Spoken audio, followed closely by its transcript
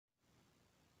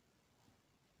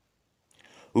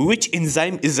Which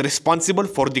enzyme is responsible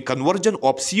for the conversion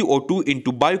of CO2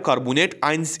 into bicarbonate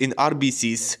ions in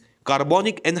RBCs?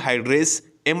 Carbonic anhydrase,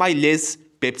 amylase,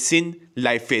 pepsin,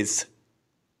 lipase.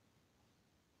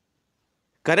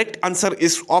 Correct answer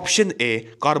is option A,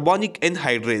 carbonic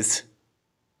anhydrase.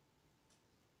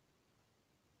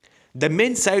 The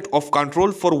main site of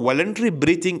control for voluntary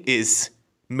breathing is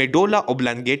medulla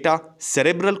oblongata,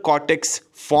 cerebral cortex,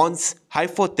 pons,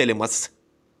 hypothalamus.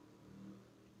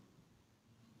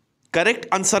 Correct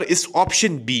answer is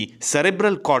option B,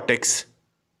 cerebral cortex.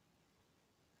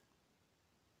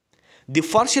 The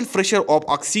partial pressure of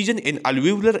oxygen in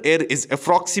alveolar air is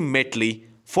approximately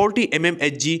 40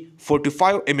 mmHg,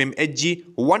 45 mmHg,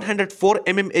 104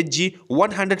 mmHg,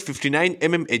 159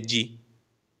 mmHg.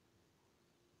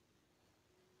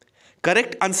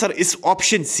 Correct answer is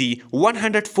option C,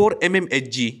 104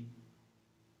 mmHg.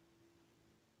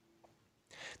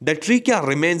 The trachea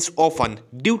remains open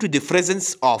due to the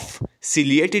presence of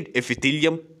ciliated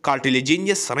epithelium,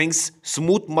 cartilaginous rings,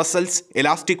 smooth muscles,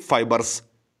 elastic fibers.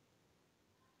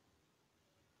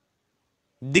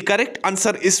 The correct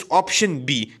answer is option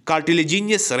B,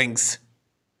 cartilaginous rings.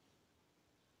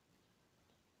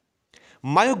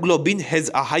 Myoglobin has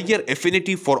a higher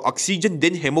affinity for oxygen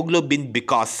than hemoglobin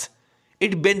because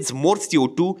it bends more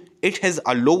CO2, it has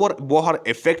a lower Bohr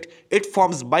effect, it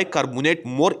forms bicarbonate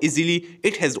more easily,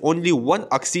 it has only one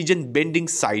oxygen bending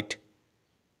site.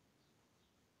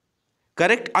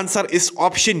 Correct answer is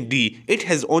option D, it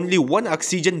has only one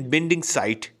oxygen bending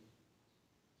site.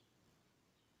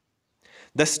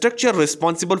 The structure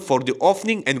responsible for the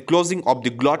opening and closing of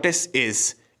the glottis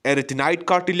is arytenoid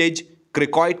cartilage,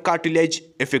 cricoid cartilage,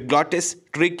 epiglottis,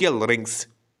 tracheal rings.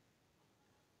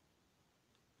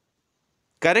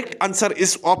 Correct answer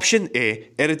is option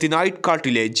A, arytenoid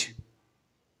cartilage.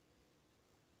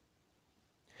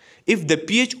 If the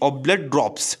pH of blood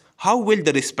drops, how will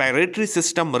the respiratory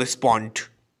system respond?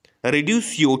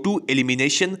 Reduce CO2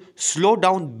 elimination, slow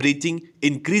down breathing,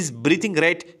 increase breathing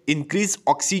rate, increase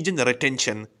oxygen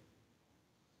retention.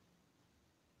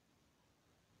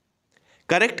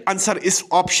 Correct answer is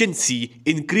option C,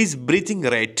 increase breathing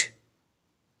rate.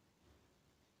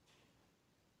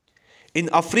 In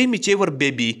a premature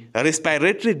baby,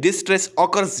 respiratory distress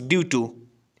occurs due to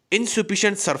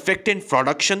insufficient surfactant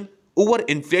production,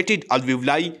 overinflated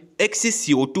alveoli, excess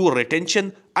CO2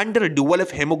 retention,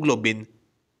 underdeveloped hemoglobin.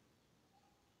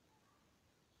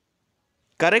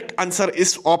 Correct answer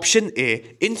is option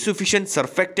A, insufficient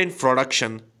surfactant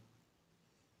production.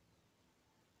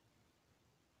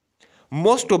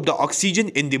 Most of the oxygen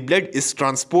in the blood is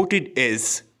transported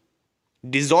as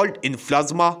dissolved in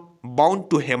plasma, bound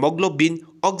to hemoglobin,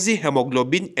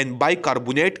 oxyhemoglobin and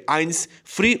bicarbonate ions,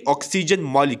 free oxygen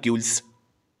molecules.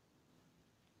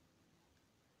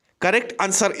 Correct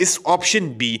answer is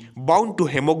option B, bound to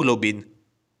hemoglobin.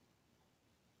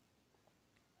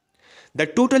 The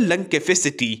total lung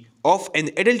capacity of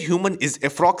an adult human is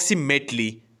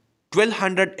approximately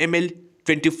 1200 ml,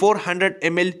 2400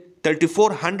 ml,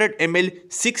 3400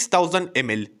 ml, 6000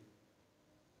 ml.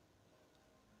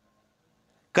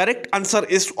 Correct answer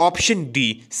is option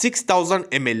D, 6000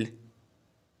 ml.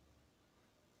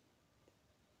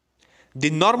 The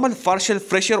normal partial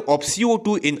pressure of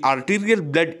CO2 in arterial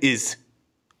blood is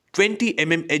 20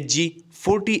 mmHg,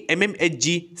 40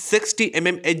 mmHg, 60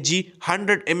 mmHg,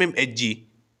 100 mmHg.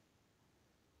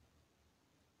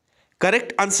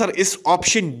 Correct answer is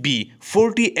option B,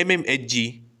 40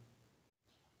 mmHg.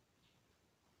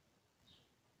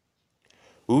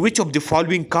 Which of the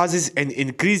following causes an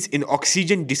increase in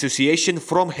oxygen dissociation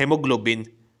from hemoglobin?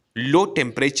 Low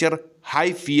temperature,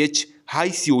 high pH, high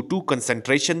CO2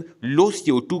 concentration, low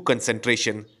CO2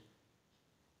 concentration.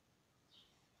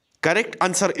 Correct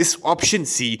answer is option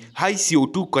C, high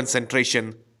CO2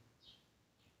 concentration.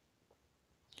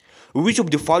 Which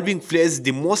of the following plays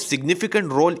the most significant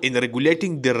role in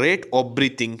regulating the rate of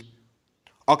breathing?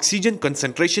 Oxygen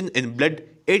concentration in blood,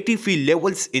 ATP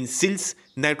levels in cells,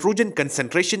 nitrogen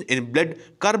concentration in blood,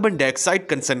 carbon dioxide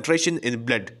concentration in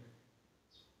blood.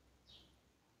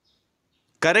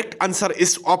 Correct answer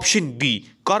is option D,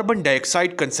 carbon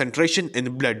dioxide concentration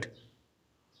in blood.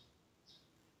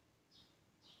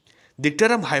 The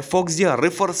term hypoxia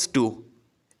refers to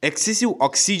excessive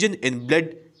oxygen in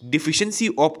blood, deficiency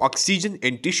of oxygen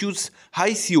in tissues,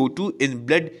 high CO2 in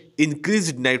blood,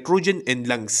 increased nitrogen in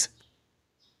lungs.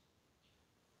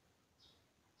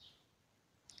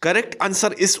 Correct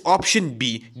answer is option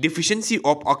B, deficiency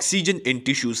of oxygen in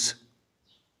tissues.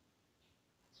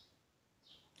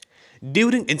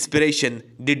 During inspiration,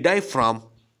 the diaphragm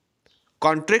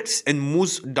contracts and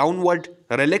moves downward,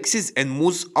 relaxes and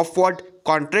moves upward,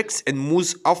 contracts and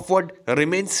moves upward,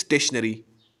 remains stationary.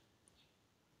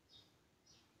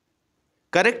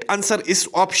 Correct answer is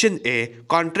option A,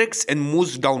 contracts and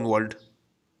moves downward.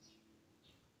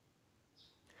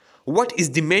 What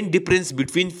is the main difference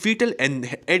between fetal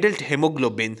and adult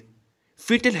hemoglobin?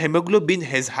 Fetal hemoglobin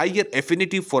has higher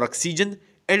affinity for oxygen.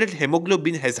 Adult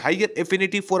hemoglobin has higher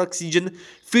affinity for oxygen.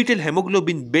 Fetal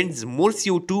hemoglobin bends more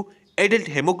CO2. Adult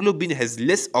hemoglobin has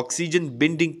less oxygen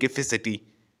bending capacity.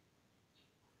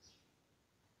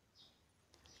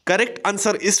 Correct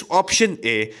answer is option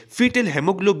A. Fetal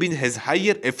hemoglobin has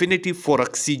higher affinity for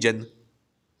oxygen.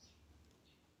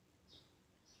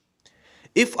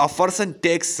 If a person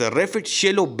takes rapid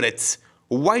shallow breaths,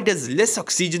 why does less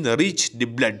oxygen reach the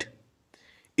blood?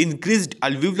 Increased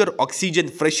alveolar oxygen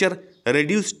pressure,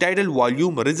 reduced tidal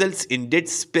volume results in dead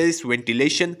space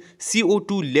ventilation,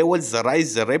 CO2 levels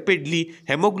rise rapidly,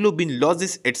 hemoglobin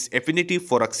loses its affinity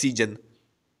for oxygen.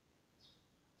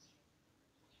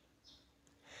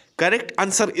 Correct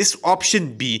answer is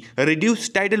option B.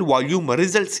 Reduced tidal volume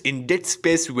results in dead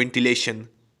space ventilation.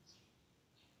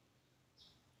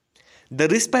 The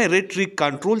respiratory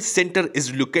control center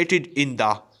is located in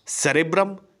the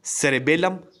cerebrum,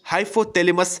 cerebellum,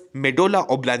 hypothalamus, medulla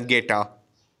oblongata.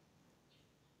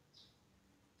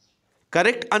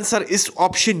 Correct answer is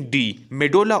option D,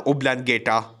 medulla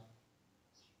oblongata.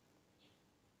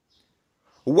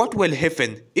 What will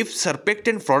happen if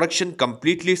surfactant production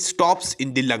completely stops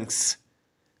in the lungs?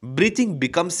 Breathing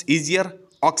becomes easier,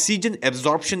 oxygen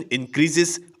absorption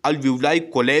increases,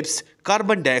 alveoli collapse,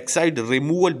 carbon dioxide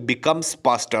removal becomes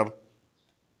faster.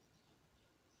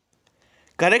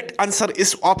 Correct answer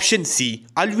is option C,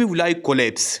 alveoli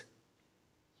collapse.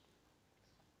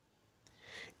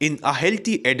 In a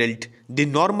healthy adult, the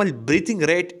normal breathing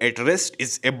rate at rest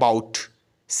is about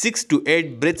 6 to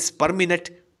 8 breaths per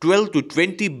minute, 12 to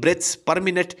 20 breaths per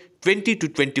minute, 20 to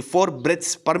 24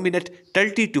 breaths per minute,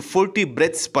 30 to 40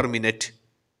 breaths per minute.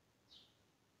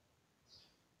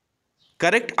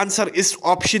 Correct answer is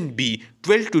option B,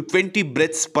 12 to 20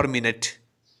 breaths per minute.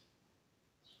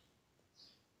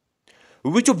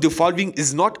 Which of the following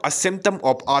is not a symptom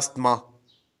of asthma?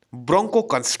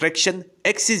 Bronchoconstriction,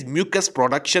 excess mucus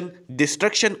production,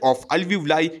 destruction of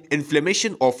alveoli,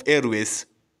 inflammation of airways.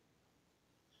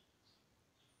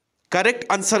 Correct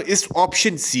answer is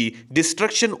option C,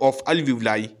 destruction of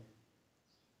alveoli.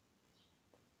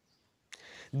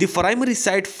 The primary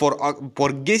site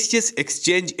for gaseous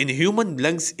exchange in human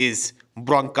lungs is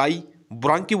bronchi,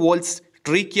 bronchioles,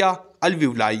 trachea,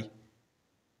 alveoli.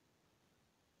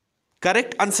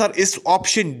 Correct answer is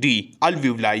option D,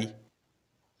 alveoli.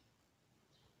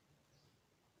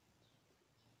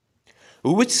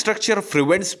 Which structure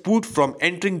prevents food from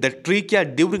entering the trachea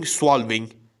during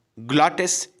swallowing?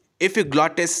 Glottis,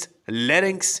 epiglottis,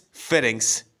 larynx,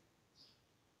 pharynx.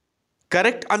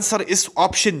 Correct answer is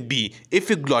option B,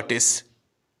 epiglottis.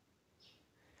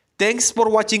 Thanks for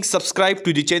watching. Subscribe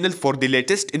to the channel for the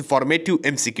latest informative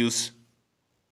MCQs.